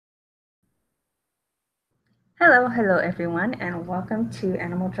Hello everyone, and welcome to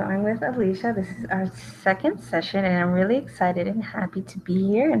Animal Drawing with Alicia. This is our second session, and I'm really excited and happy to be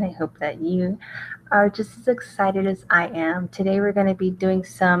here, and I hope that you are just as excited as I am. Today we're going to be doing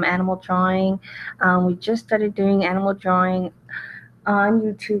some animal drawing. We just started doing animal drawing on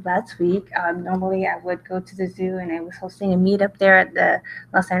YouTube last week. Normally I would go to the zoo, and I was hosting a meetup there at the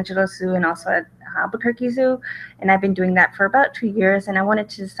Los Angeles Zoo and also at Albuquerque Zoo, and I've been doing that for about 2 years, and I wanted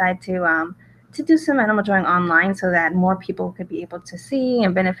to decide to do some animal drawing online so that more people could be able to see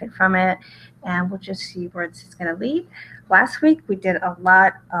and benefit from it, and we'll just see where this is going to lead. Last week we did a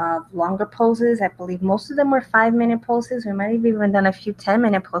lot of longer poses. I believe most of them were 5-minute poses. We might have even done a few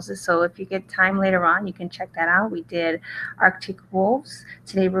 10-minute poses, so if you get time later on you can check that out. We did Arctic wolves.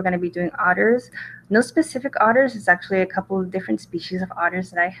 Today we're going to be doing otters. No specific otters. It's actually a couple of different species of otters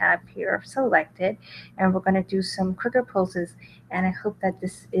that I have here selected. And we're going to do some cricket poses. And I hope that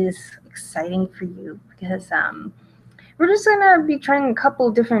this is exciting for you because we're just going to be trying a couple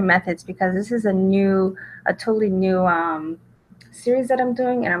of different methods because this is a totally new series that I'm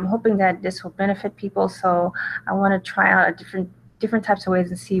doing. And I'm hoping that this will benefit people. So I want to try out different types of ways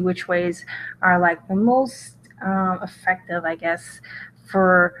and see which ways are like the most effective, I guess,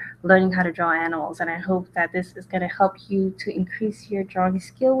 for learning how to draw animals. And I hope that this is going to help you to increase your drawing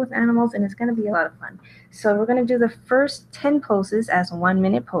skill with animals, and it's going to be a lot of fun. So we're going to do the first 10 poses as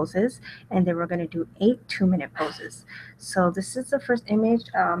 1-minute poses, and then we're going to do 8 2-minute poses. So this is the first image.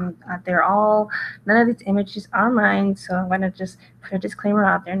 None of these images are mine, so I'm going to just put a disclaimer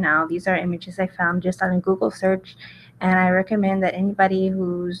out there now. These are images I found just on a Google search. And I recommend that anybody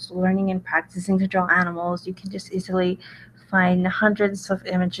who's learning and practicing to draw animals, you can just easily find hundreds of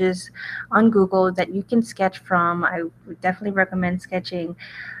images on Google that you can sketch from. I would definitely recommend sketching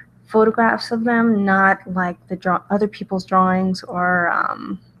photographs of them, not like other people's drawings or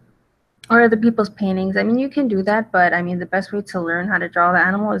other people's paintings. I mean, you can do that, but I mean, the best way to learn how to draw the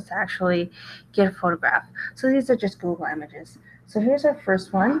animal is to actually get a photograph. So these are just Google images. So here's our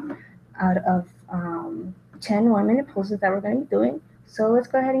first one out of 10 1-minute poses that we're going to be doing. So let's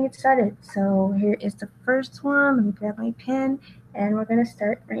go ahead and get started. So here is the first one. Let me grab my pen, and we're going to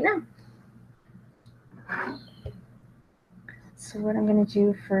start right now. So what I'm going to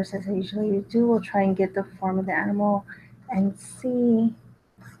do first, as I usually do, we'll try and get the form of the animal and see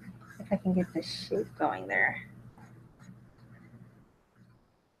if I can get the shape going there.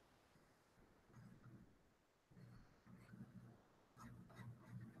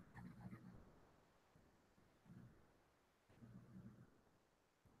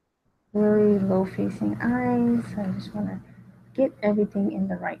 Really low facing eyes. So I just want to get everything in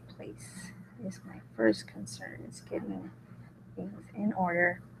the right place is my first concern, is getting things in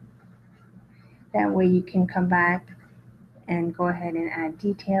order. That way you can come back and go ahead and add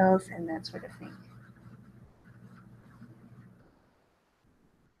details and that sort of thing.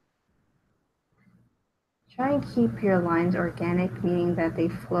 Try and keep your lines organic, meaning that they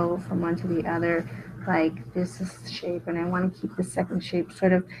flow from one to the other. Like this is the shape, and I want to keep the second shape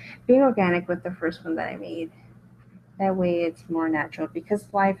sort of being organic with the first one that I made. That way it's more natural,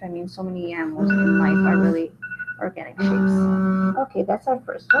 because life, I mean, so many animals in life are really organic shapes. Okay, that's our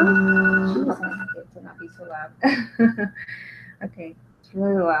first one. Jeez, I want it to not be so loud. Okay, it's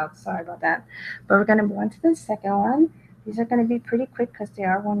really loud. Sorry about that. But we're going to move on to the second one. These are going to be pretty quick because they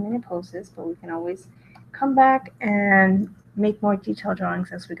are 1-minute poses, but we can always come back and make more detailed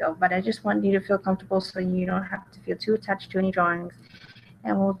drawings as we go. But I just want you to feel comfortable so you don't have to feel too attached to any drawings,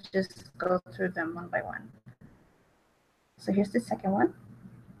 and we'll just go through them one by one. So here's the second one.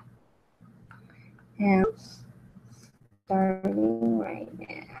 And starting right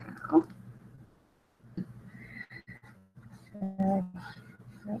now. So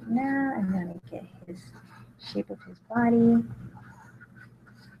right now, I'm going to get his shape of his body.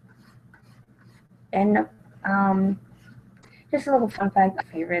 And just a little fun fact,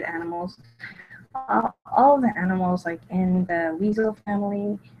 favorite animals. All the animals like in the weasel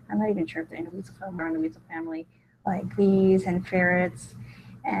family, I'm not even sure if they're in the weasel family or in the weasel family, like bees and ferrets.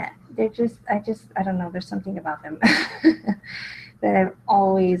 And they're just, I don't know, there's something about them that I've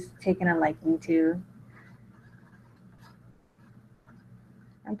always taken a liking to.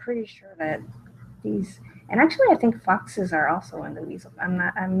 I'm pretty sure that these, and actually I think foxes are also in the weasel.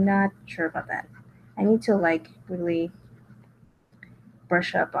 I'm not sure about that. I need to like really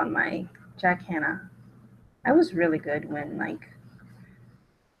brush up on my Jack Hanna. I was really good when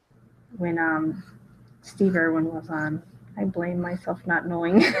Steve Irwin was on. I blame myself not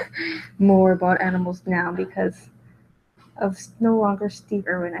knowing more about animals now because of no longer Steve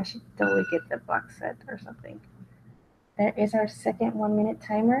Irwin. I should totally get the box set or something. That is our second 1-minute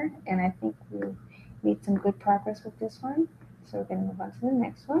timer, and I think we'll made some good progress with this one. So we're going to move on to the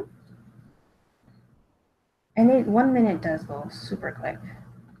next one. And 1 minute does go super quick.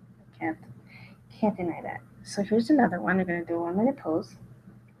 Can't deny that. So here's another one. We're going to do a 1 minute pose.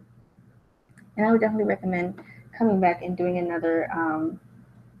 And I would definitely recommend coming back and doing another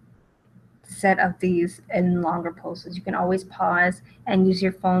set of these in longer poses. You can always pause and use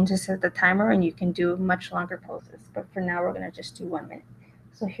your phone to set the timer, and you can do much longer poses. But for now, we're going to just do 1 minute.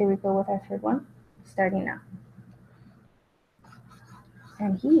 So here we go with our third one, starting now.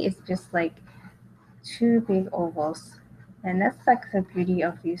 And he is just like two big ovals. And that's like the beauty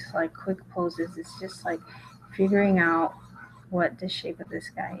of these like quick poses. It's just like figuring out what the shape of this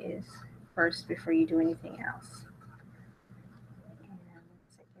guy is first before you do anything else. And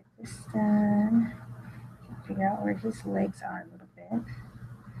once I get this done, figure out where his legs are a little bit.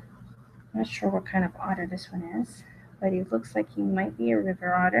 I'm not sure what kind of otter this one is, but he looks like he might be a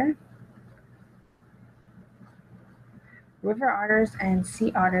river otter. River otters and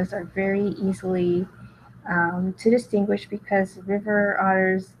sea otters are very easily to distinguish because river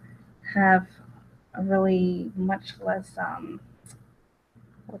otters have a really much less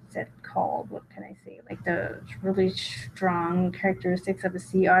what's it called? What can I say? Like the really strong characteristics of a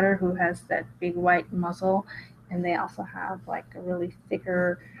sea otter who has that big white muzzle, and they also have like a really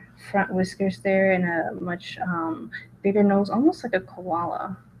thicker front whiskers there and a much bigger nose, almost like a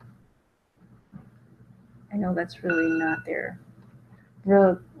koala. I know that's really not their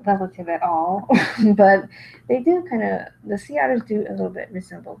real relative at all, but they do kind of, the sea otters do a little bit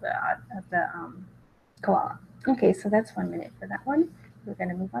resemble the koala. Okay, so that's 1 minute for that one. We're going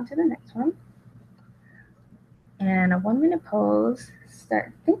to move on to the next one. And a 1 minute pose.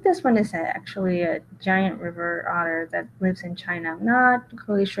 Start. I think this one is actually a giant river otter that lives in China. I'm not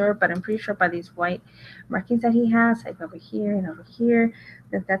really sure, but I'm pretty sure by these white markings that he has, like over here and over here,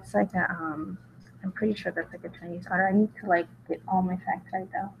 that's like a I'm pretty sure that's like a Chinese otter. I need to like get all my facts right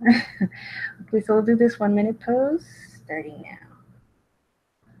though. Okay, so we'll do this 1 minute pose starting now.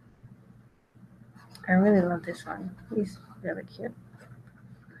 I really love this one. He's really cute.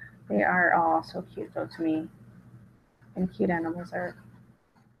 They are all so cute though to me. And cute animals are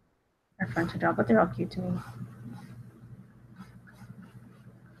fun to draw, but they're all cute to me.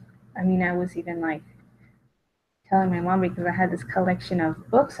 I mean, I was even like telling my mom because I had this collection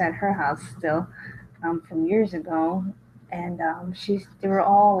of books at her house still from years ago, and they were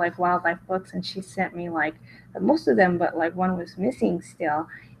all like wildlife books, and she sent me like most of them, but like one was missing still,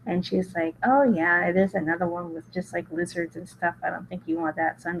 and she's like, "Oh yeah, there's another one with just like lizards and stuff. I don't think you want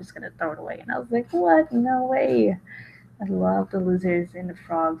that, so I'm just gonna throw it away." And I was like, "What? No way!" I love the lizards and the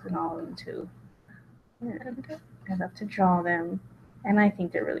frogs and all of them too, and I love to draw them, and I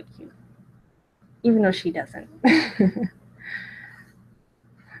think they're really cute, even though she doesn't.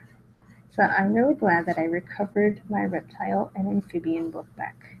 So I'm really glad that I recovered my reptile and amphibian book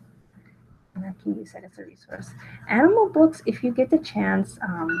back. And I can use that as a resource. Animal books, if you get the chance,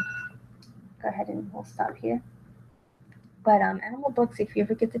 go ahead and we'll stop here. But animal books, if you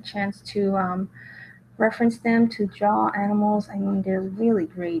ever get the chance to reference them, to draw animals, I mean, they're really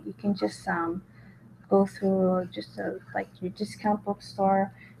great. You can just go through just like your discount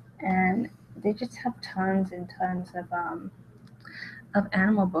bookstore, and they just have tons and tons of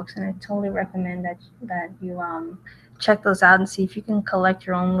animal books, and I totally recommend that you check those out and see if you can collect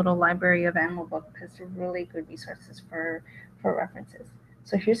your own little library of animal books because they're really good resources for references.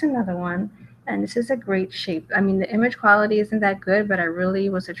 So here's another one, and this is a great shape. I mean, the image quality isn't that good, but I really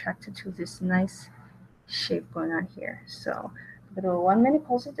was attracted to this nice shape going on here. So I'm gonna do a 1 minute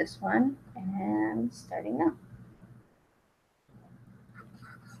pose of this one, and starting now.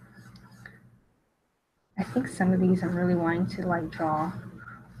 I think some of these I'm really wanting to like draw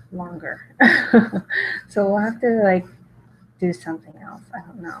longer. So we'll have to like do something else. I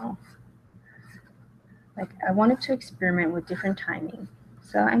don't know. Like I wanted to experiment with different timing.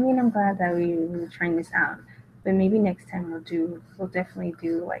 So I mean I'm glad that we were trying this out. But maybe next time we'll definitely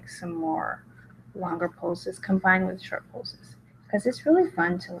do like some more longer poses combined with short poses. Because it's really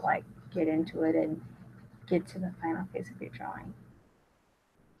fun to like get into it and get to the final phase of your drawing.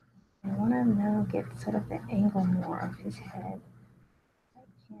 I want to now get sort of the angle more of his head. I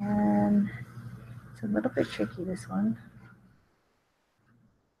can. It's a little bit tricky, this one.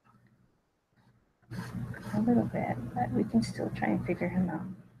 A little bit, but we can still try and figure him out.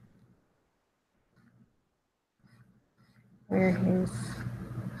 Where his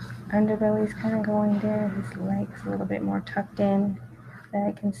underbelly is kind of going there, his legs a little bit more tucked in. That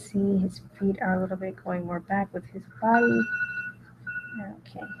I can see his feet are a little bit going more back with his body.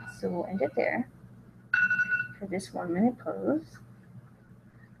 Okay, so we'll end it there for this 1 minute pose.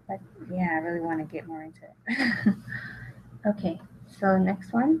 But yeah, I really want to get more into it. Okay, so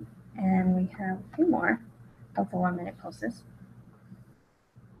next one, and we have a few more of the 1 minute poses.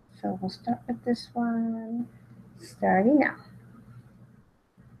 So we'll start with this one, starting now.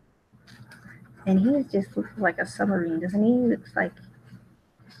 And he just looks like a submarine, doesn't he? He looks like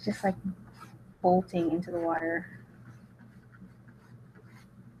it's just like bolting into the water.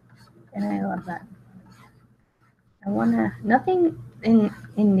 And I love that. I wanna nothing in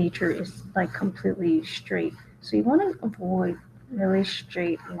nature is like completely straight. So you wanna avoid really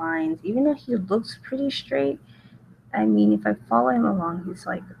straight lines. Even though he looks pretty straight, I mean if I follow him along he's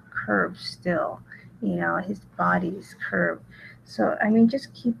like curved still. You know, his body's curved. So I mean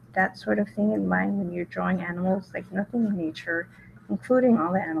just keep that sort of thing in mind when you're drawing animals, like nothing in nature, including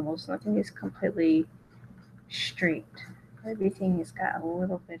all the animals, nothing is completely straight. Everything has got a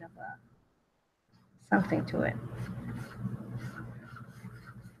little bit of a something to it.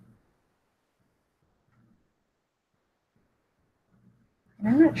 And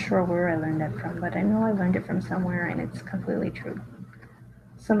I'm not sure where I learned that from, but I know I learned it from somewhere and it's completely true.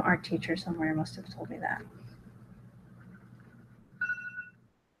 Some art teacher somewhere must have told me that.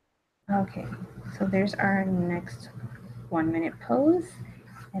 Okay, so there's our next 1 minute pose.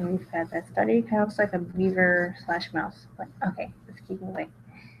 And we've got that study. It kind of looks like a beaver slash mouse. But okay, let's keep moving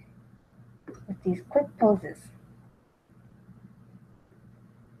with these quick poses.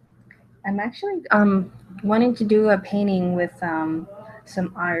 I'm actually wanting to do a painting with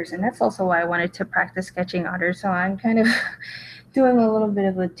some otters, and that's also why I wanted to practice sketching otters. So I'm kind of doing a little bit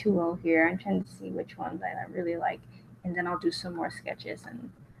of a 2-0 here. I'm trying to see which ones I really like, and then I'll do some more sketches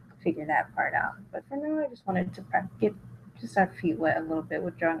and figure that part out. But for now, I just wanted to get just our feet wet a little bit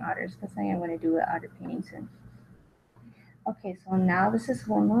with drawing otters because I am going to do an otter painting soon. Okay, so now this is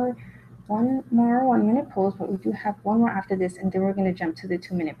one more 1 minute pose, but we do have one more after this, and then we're gonna jump to the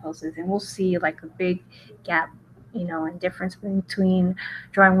 2 minute poses, and we'll see like a big gap, and difference between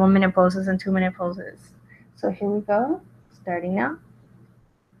drawing 1 minute poses and 2 minute poses. So here we go, starting now.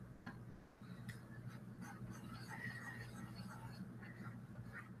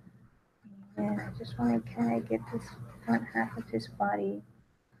 And I just want to kind of get this front half of his body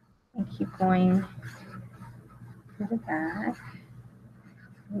and keep going to the back.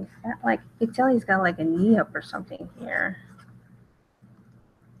 He's got like, you can tell he's got like a knee up or something here.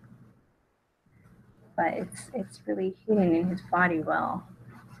 But it's really hitting in his body well,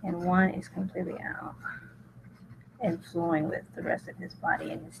 and one is completely out and flowing with the rest of his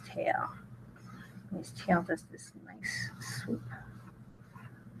body and his tail. And his tail does this nice swoop.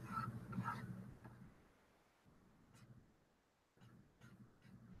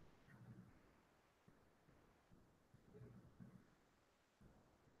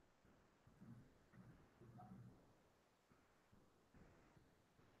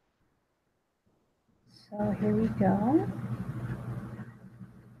 So here we go.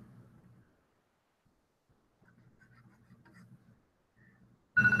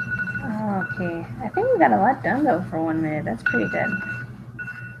 Okay, I think we got a lot done though for 1 minute. That's pretty good.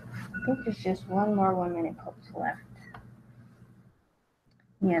 I think there's just one more 1 minute pose left.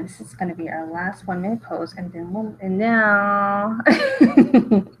 Yeah, this is gonna be our last 1 minute pose, and then and now,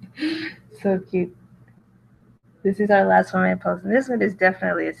 so cute. This is our last 1 minute pose, and this one is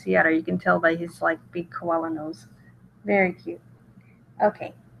definitely a sea otter. You can tell by his like big koala nose. Very cute.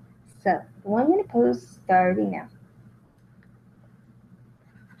 Okay, so 1 minute pose starting now.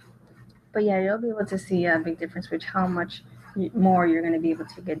 But yeah, you'll be able to see a big difference with how much more you're going to be able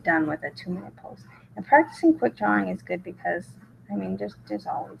to get done with a 2 minute pose. And practicing quick drawing is good because, I mean, there's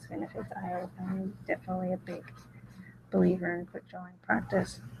always benefits. I'm definitely a big believer in quick drawing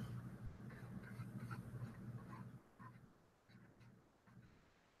practice.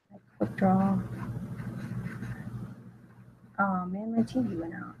 Quick draw. Oh man, my TV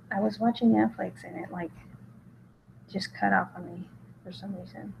went out. I was watching Netflix and it like just cut off on me for some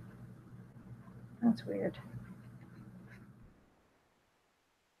reason. That's weird.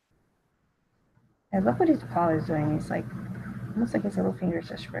 I love what his paw is doing. He's like almost like his little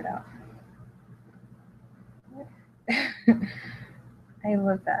fingers are spread out. I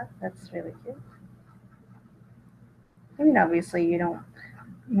love that. That's really cute. I mean, obviously, you don't.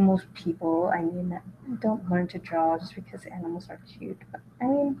 Most people, I mean, don't learn to draw just because animals are cute. But I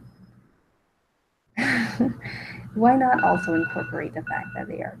mean, why not also incorporate the fact that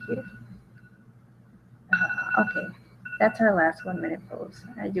they are cute? Okay, that's our last 1 minute pose.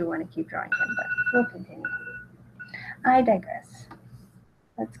 I do want to keep drawing him, but we'll continue. I digress.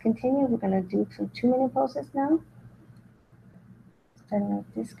 Let's continue. We're gonna do some 2 minute poses now. Starting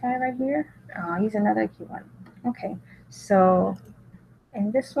with this guy right here. Oh, he's another cute one. Okay, so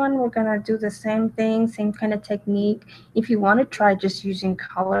And this one, we're gonna do the same thing, same kind of technique. If you want to try just using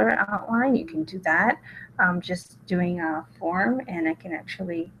color outline, you can do that. Just doing a form, and I can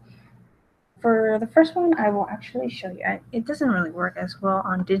actually, for the first one, I will actually show you. It doesn't really work as well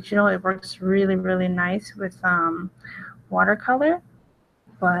on digital. It works really, really nice with watercolor,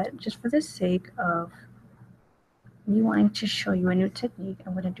 but just for the sake of me wanting to show you a new technique,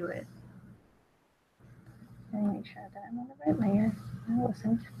 I'm gonna do it. Let me make sure that I'm on the right layer. That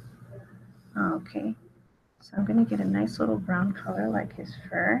wasn't. Okay. So I'm gonna get a nice little brown color like his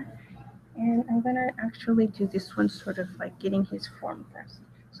fur. And I'm gonna actually do this one sort of like getting his form first.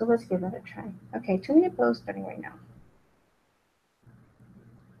 So let's give that a try. Okay, 2-minute pose starting right now.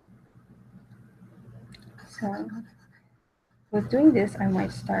 So with doing this, I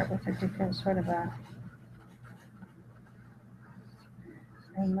might start with a different sort of I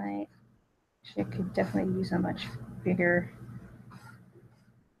might, actually could definitely use a much bigger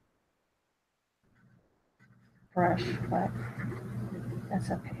brush, but that's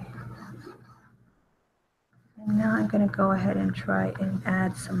okay. And now I'm gonna go ahead and try and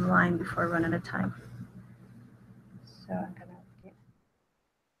add some line before I run out of time. So I'm gonna get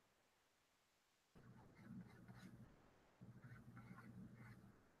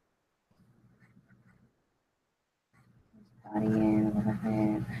his body in a little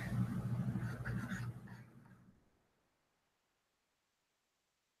bit.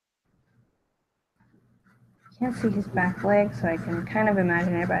 Can't see his back leg, so I can kind of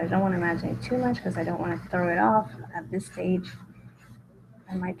imagine it, but I don't want to imagine it too much because I don't want to throw it off at this stage.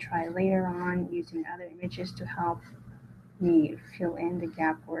 I might try later on using other images to help me fill in the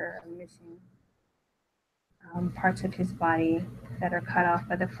gap where I'm missing parts of his body that are cut off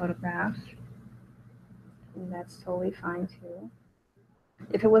by the photograph. And that's totally fine too.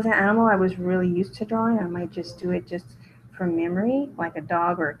 If it was an animal I was really used to drawing, I might just do it just from memory, like a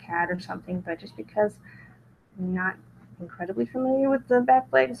dog or a cat or something. But just because I'm not incredibly familiar with the back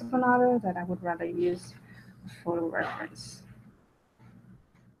legs of an otter, that I would rather use a photo reference.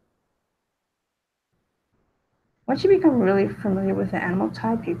 Once you become really familiar with the animal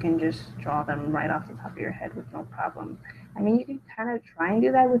type, you can just draw them right off the top of your head with no problem. I mean, you can kind of try and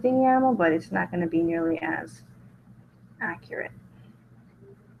do that with any animal, but it's not going to be nearly as accurate.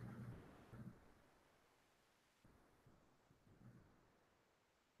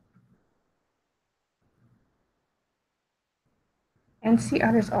 And sea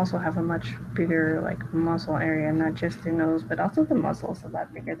otters also have a much bigger like muzzle area, not just the nose, but also the muzzle is a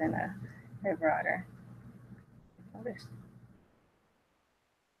lot bigger than a river otter. Notice.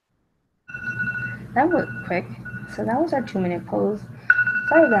 That was quick. So that was our 2-minute pose.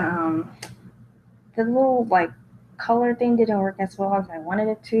 Sorry that the little like color thing didn't work as well as I wanted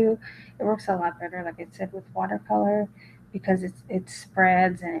it to. It works a lot better, like I said, with watercolor because it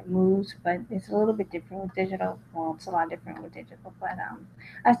spreads and it moves, but it's a little bit different with digital. Well, it's a lot different with digital, but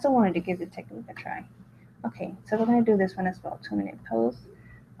I still wanted to give the technique a try. Okay, so we're gonna do this one as well. 2-minute pose.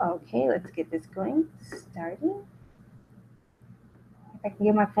 Okay, let's get this going. Starting. If I can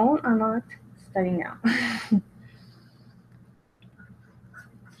get my phone unlocked, starting now.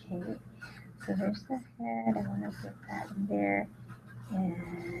 Okay, so there's the head. I want to put that in there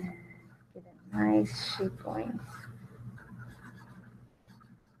and get a nice shape going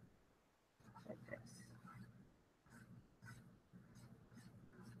like this.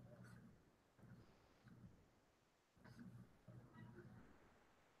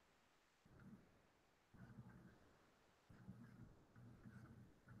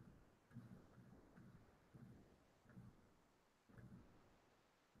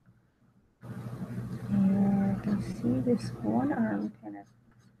 And I can see this one arm kind of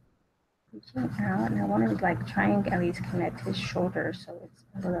reaching out, and I want to like try and at least connect his shoulder so it's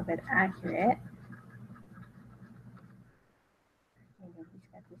a little bit accurate. And then he's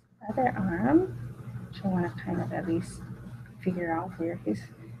got this other arm, which I want to kind of at least figure out where his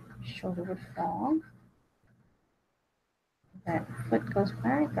shoulder would fall. That foot goes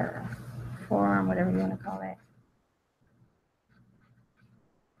back or forearm, whatever you want to call it.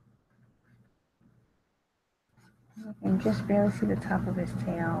 You can just barely see the top of his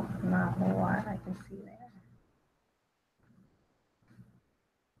tail. Not a whole lot I can see there.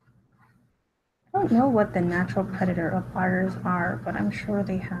 I don't know what the natural predator of otters are, but I'm sure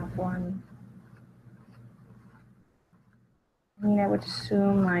they have one. I mean, I would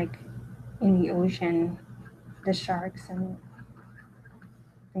assume like in the ocean, the sharks and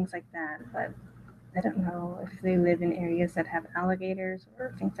things like that, but I don't know if they live in areas that have alligators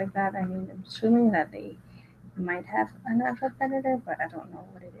or things like that. I mean, I'm assuming that they might have a natural predator, but I don't know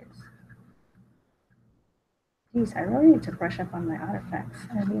what it is. Geez, I really need to brush up on my artifacts.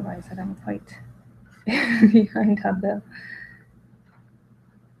 I realize that I'm quite behind on them.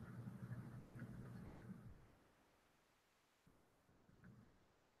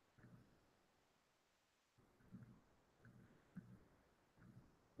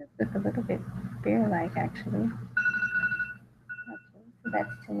 This looks a little bit bear-like, actually. Okay, so that's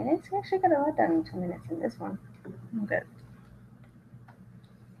 2 minutes. We actually got a lot done in 2 minutes in this one. Good.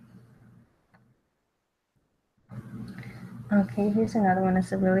 Okay, here's another one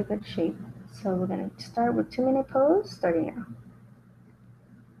that's a really good shape. So we're going to start with 2 minute pose, starting now.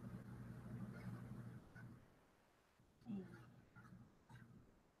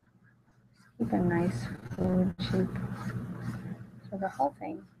 Keep a nice fluid shape for the whole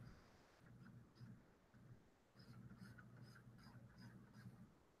thing.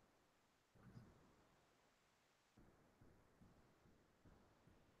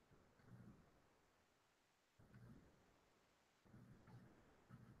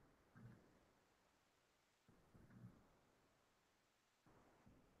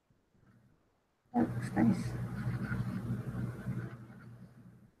 That looks nice.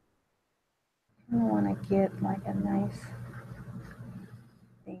 I want to get like a nice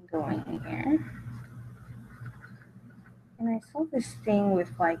thing going in here. And I saw this thing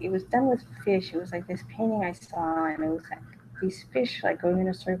with like, it was done with fish. It was like this painting I saw, and it was like these fish like going in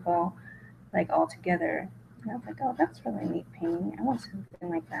a circle, like all together. And I was like, oh, that's really neat painting. I want something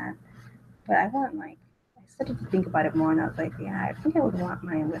like that. But I want like, I started to think about it more, and I was like, yeah, I think I would want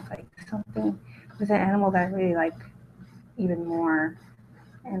mine with like something with an animal that I really like even more.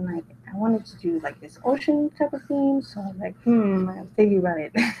 And like, I wanted to do like this ocean type of theme. So I was like, I'm thinking about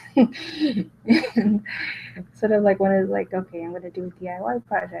it. And sort of like wanted like, okay, I'm gonna do a DIY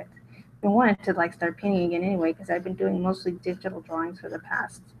project. I wanted to like start painting again anyway because I've been doing mostly digital drawings for the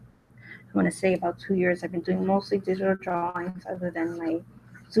past. I want to say about 2 years. I've been doing mostly digital drawings, other than my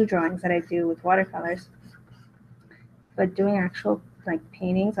zoo drawings that I do with watercolors. But doing actual like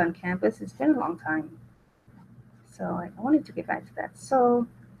paintings on campus, it's been a long time. So like, I wanted to get back to that. So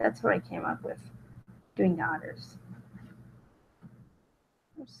that's what I came up with, doing the otters.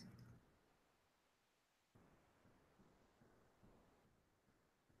 Oops.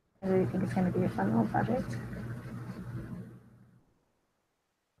 I really think it's going to be a fun little project.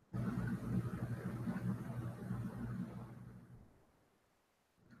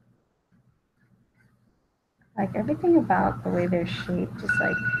 Like everything about the way they're shaped, just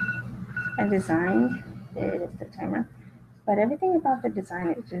like and designed. There it is, the timer. But everything about the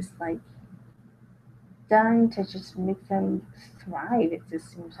design is just like done to just make them thrive. It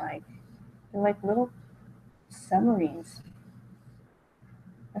just seems like they're like little submarines.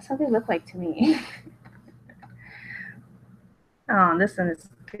 That's how they look like to me. Oh, this one is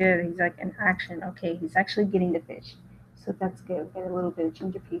good. He's like in action. Okay, he's actually getting the fish. So that's good. We got a little bit of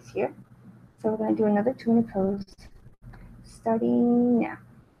ginger piece here. So we're going to do another 2 minute pose starting now.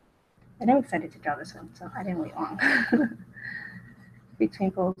 And I'm excited to draw this one, so I didn't wait long.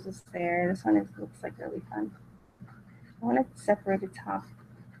 Between poses there. This one looks like really fun. I want to separate the top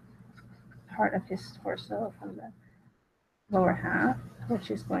part of his torso from the lower half,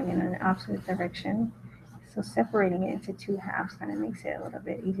 which is going in an opposite direction. So separating it into two halves kind of makes it a little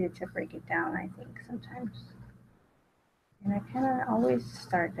bit easier to break it down, I think, sometimes. And I kind of always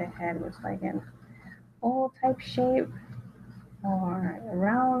start the head with like an oval type shape or a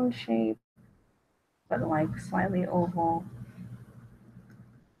round shape, but like slightly oval.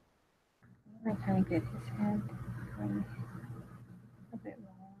 I kind of get his head going a bit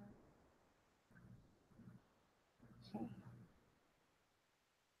more. Okay.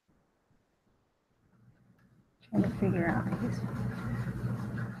 Trying to figure out his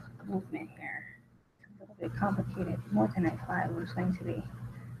movement here. It's a little bit complicated, more than I thought it was going to be.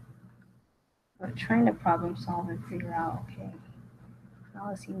 But trying to problem solve and figure out, okay, how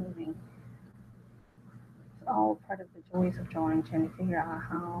is he moving? It's all part of the joys of drawing, trying to figure out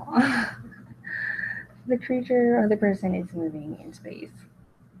how the creature or the person is moving in space.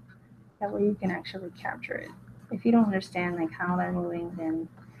 That way you can actually capture it. If you don't understand like how they're moving, then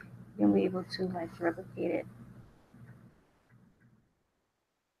you'll be able to like replicate it.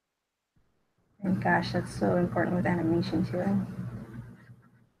 And gosh, that's so important with animation too.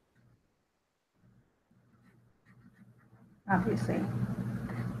 Obviously.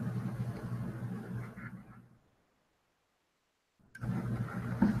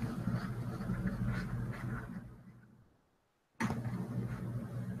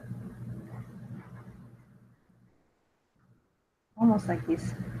 Almost like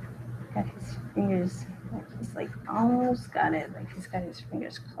he's got his fingers, like he's like almost got it, like he's got his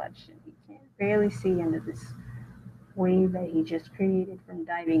fingers clutched and he can't barely see under this wave that he just created from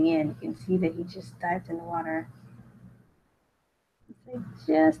diving in. You can see that he just dived in the water. It's like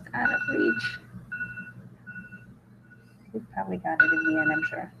just out of reach. He probably got it in the end, I'm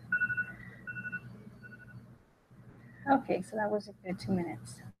sure. Okay, so that was a good 2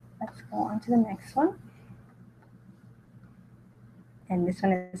 minutes. Let's go on to the next one. And this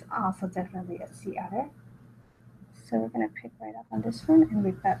one is also definitely a sea otter. So we're gonna pick right up on this one, and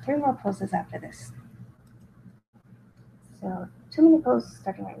we've got 3 more poses after this. So 2 minute pose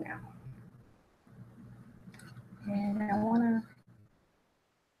starting right now. And I wanna,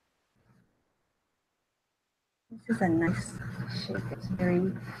 this is a nice shape.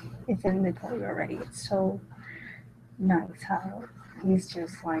 It's in the color already. It's so nice how he's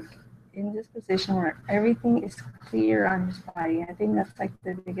just like in this position where everything is clear on his body. I think that's like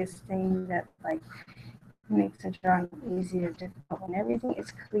the biggest thing that like makes a drawing easier or difficult when everything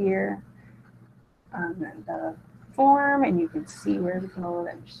is clear on the form and you can see where everything goes.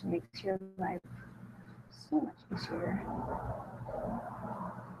 That just makes your life so much easier.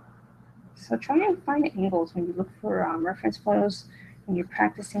 So try and find angles when you look for reference photos when you're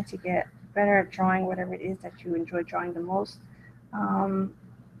practicing to get better at drawing whatever it is that you enjoy drawing the most. Um,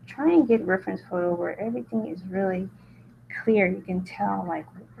 Try and get reference photo where everything is really clear. You can tell like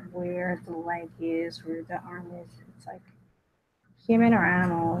where the leg is, where the arm is. It's like human or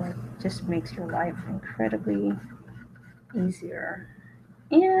animal. It just makes your life incredibly easier.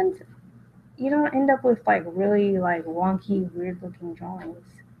 And you don't end up with like really like wonky, weird looking drawings.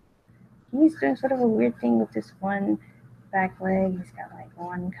 He's doing sort of a weird thing with this one back leg. He's got like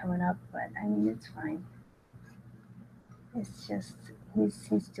one coming up, but I mean it's fine. It's just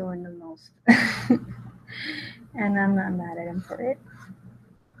he's doing the most. And I'm not mad at him for it.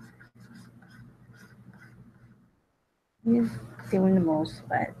 He's doing the most,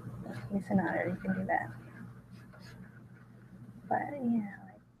 but he's an otter. He can do that. But yeah,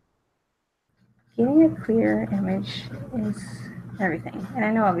 like getting a clear image is everything. And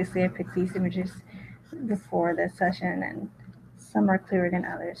I know obviously I picked these images before the session, and some are clearer than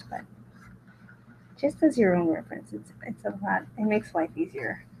others, but just as your own reference, it's a lot. It makes life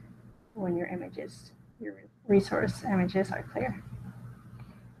easier when your resource images are clear.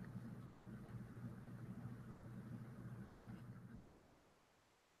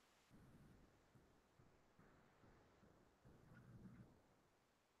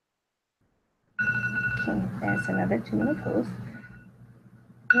 Okay, there's another 2 minute pose.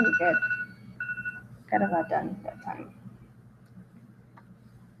 Really good. Got a lot done that time.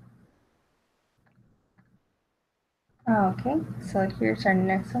 Okay, so here's our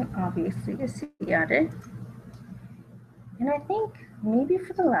next one, obviously a sea otter. And I think maybe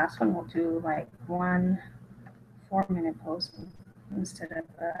for the last one we'll do like one 4 minute pose instead of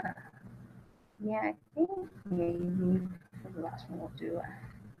yeah, I think maybe for the last one we'll do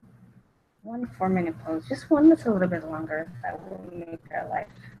one 4 minute pose, just one that's a little bit longer. That will make our life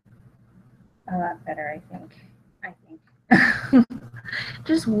a lot better, I think.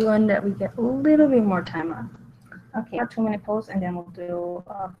 Just one that we get a little bit more time on. Okay, a 2 minute pose, and then we'll do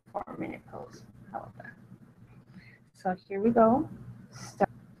a 4 minute pose. How about that? So here we go. Start.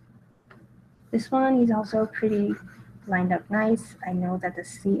 This one is also pretty lined up nice. I know that the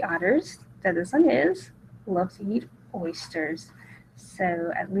sea otters that this one is love to eat oysters.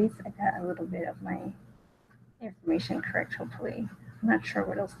 So at least I got a little bit of my information correct, hopefully. I'm not sure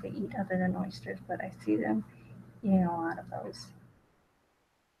what else they eat other than oysters, but I see them eating a lot of those.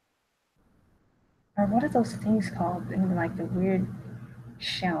 Or what are those things called in like the weird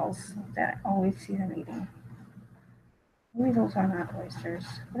shells that I always see them eating? Maybe those are not oysters.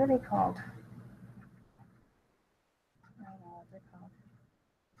 What are they called? I don't know what they're called.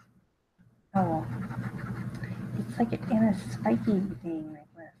 Oh, it's like in a spiky thing like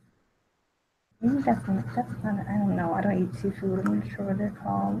this. Maybe that's not, I don't know. I don't eat seafood. I'm not sure what they're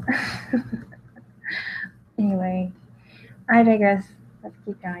called. Anyway, I digress. Let's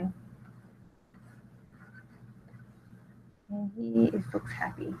keep going. And looks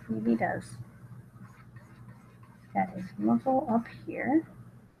happy. He really does. Got his muzzle up here.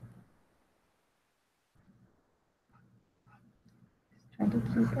 Trying to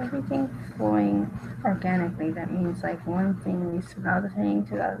keep everything flowing organically. That means like one thing leads to the other thing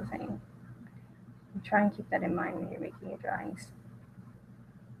to the other thing. And try and keep that in mind when you're making your drawings.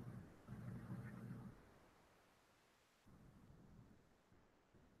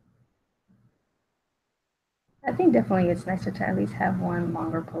 I think definitely it's nicer to at least have one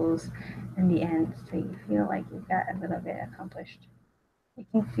longer pose in the end so you feel like you got a little bit accomplished. It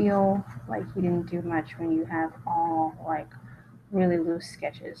can feel like you didn't do much when you have all like really loose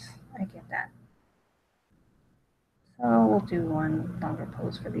sketches. I get that. So we'll do one longer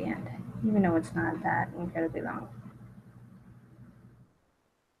pose for the end, even though it's not that incredibly long.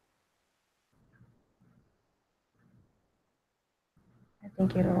 I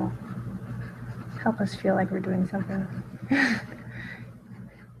think it'll help us feel like we're doing something.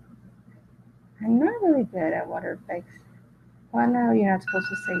 I'm not really good at water effects. Well, I know you're not supposed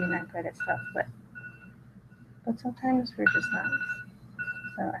to say you're not good at stuff, but sometimes we're just not.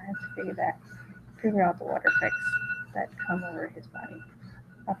 So I have to figure out the water effects that come over his body.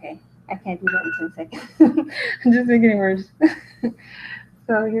 Okay, I can't do that in 10 seconds. I'm just making it worse.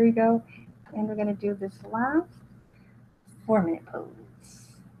 So here we go. And we're gonna do this last 4-minute pose.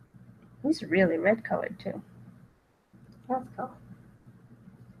 He's really red colored too. That's cool.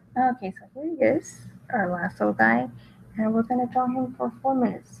 Okay, so here he is, our last little guy. And we're gonna draw him for 4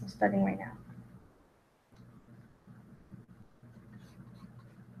 minutes. So starting right now.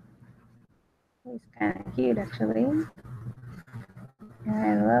 He's kind of cute actually. And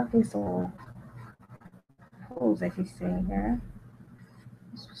I love these little holes that he's seeing here.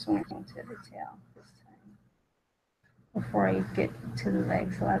 Just want to into the tail this time. Before I get to the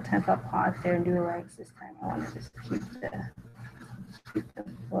legs, a lot of times I'll pause there and do the legs. This time I want to just keep the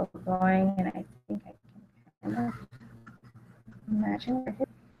flow going, and I think I can kind of imagine it.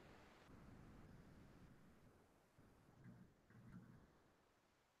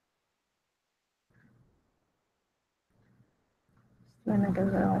 Doing like a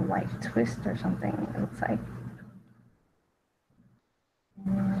little white twist or something, it looks like.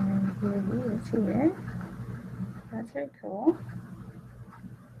 And here he is here. That's very cool.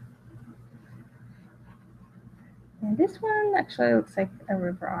 And this one actually looks like a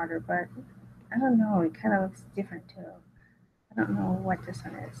river otter, but I don't know, it kind of looks different too. I don't know what this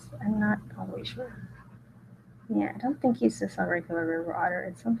one is. I'm not always sure. Yeah, I don't think he's just a regular river otter.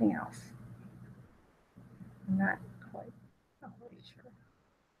 It's something else. I'm not quite always sure.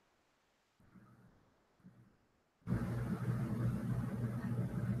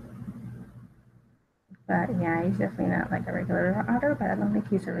 But yeah, he's definitely not like a regular river otter, but I don't think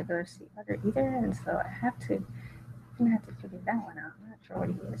he's a regular sea otter either. And so I'm gonna have to figure that one out. I'm not sure what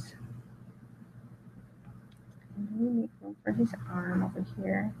he is. And we need room for his arm over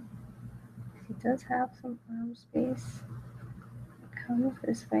here. He does have some arm space. It comes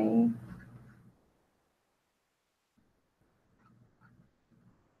this way.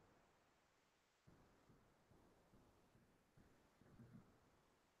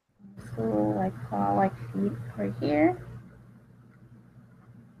 This little like claw-like feet right here.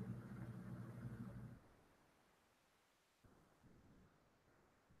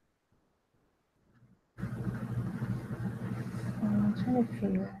 So I'm trying to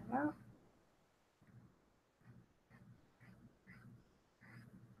figure that out.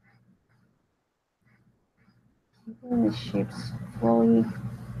 Keeping the shapes flowy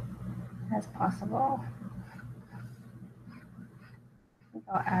as possible. I think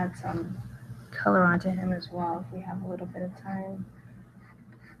I'll add some color onto him as well if we have a little bit of time.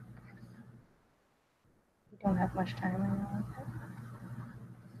 We don't have much time, I know.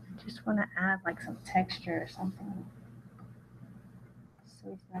 I just want to add like some texture or something. So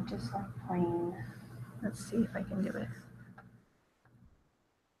it's not just like plain. Let's see if I can do it.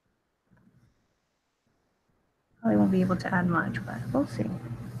 Probably won't be able to add much, but we'll see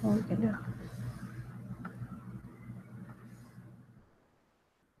what we can do.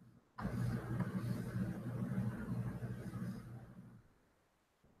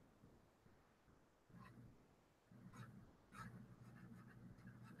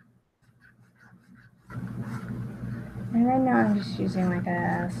 And right now I'm just using like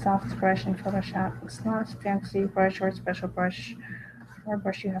a soft brush in Photoshop. It's not a fancy brush or a special brush or a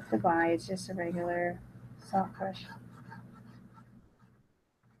brush you have to buy. It's just a regular soft brush.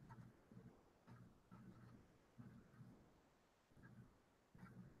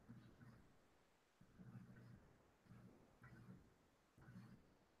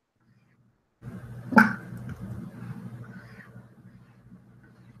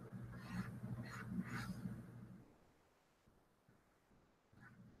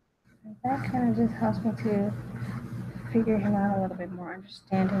 That kind of just helps me to figure him out a little bit more,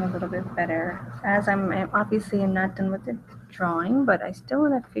 understand him a little bit better. As I'm obviously not done with the drawing, but I still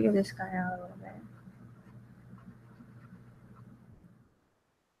want to figure this guy out a little bit.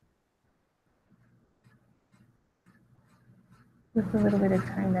 With a little bit of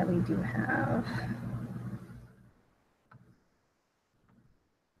time that we do have.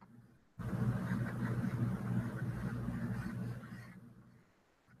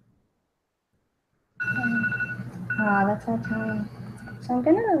 That's our time. So I'm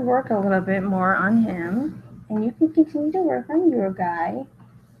gonna work a little bit more on him, and you can continue to work on your guy,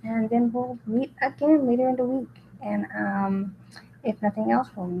 and then we'll meet again later in the week. And if nothing else,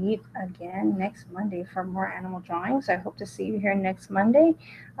 we'll meet again next Monday for more animal drawings. I hope to see you here next Monday.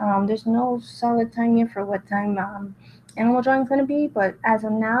 There's no solid time yet for what time animal drawing is going to be, but as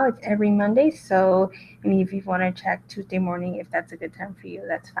of now, it's every Monday. So, I mean, if you want to check Tuesday morning, if that's a good time for you,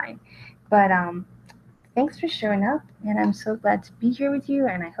 that's fine. But thanks for showing up, and I'm so glad to be here with you,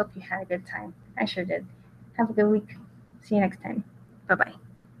 and I hope you had a good time. I sure did. Have a good week. See you next time. Bye bye.